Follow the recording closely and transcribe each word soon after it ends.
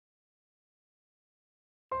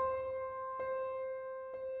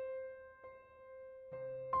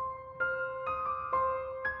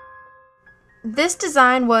This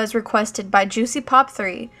design was requested by Juicy Pop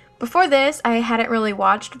 3. Before this, I hadn't really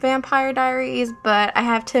watched Vampire Diaries, but I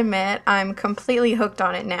have to admit I'm completely hooked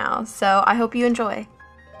on it now, so I hope you enjoy.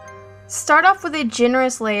 Start off with a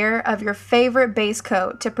generous layer of your favorite base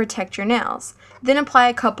coat to protect your nails. Then apply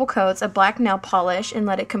a couple coats of black nail polish and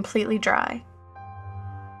let it completely dry.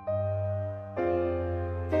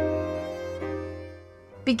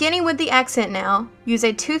 Beginning with the accent nail, use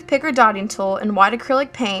a toothpick or dotting tool and white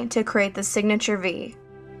acrylic paint to create the signature V.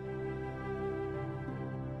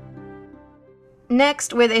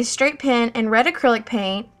 Next, with a straight pen and red acrylic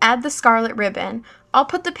paint, add the scarlet ribbon. I'll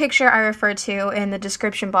put the picture I refer to in the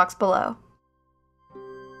description box below.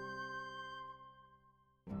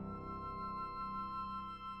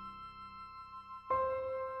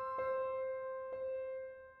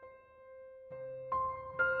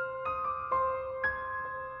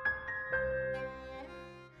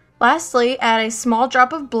 Lastly, add a small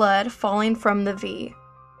drop of blood falling from the V.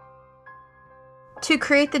 To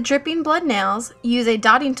create the dripping blood nails, use a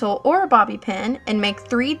dotting tool or a bobby pin and make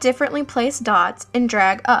 3 differently placed dots and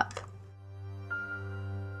drag up.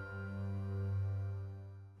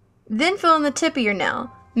 Then fill in the tip of your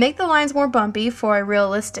nail. Make the lines more bumpy for a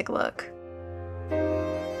realistic look.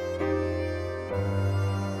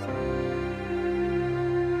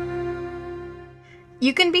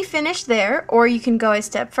 You can be finished there, or you can go a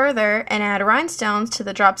step further and add rhinestones to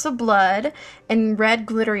the drops of blood and red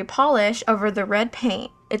glittery polish over the red paint.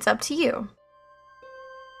 It's up to you.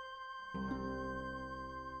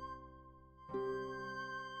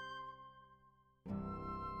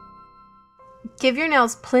 Give your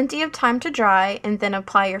nails plenty of time to dry and then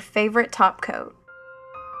apply your favorite top coat.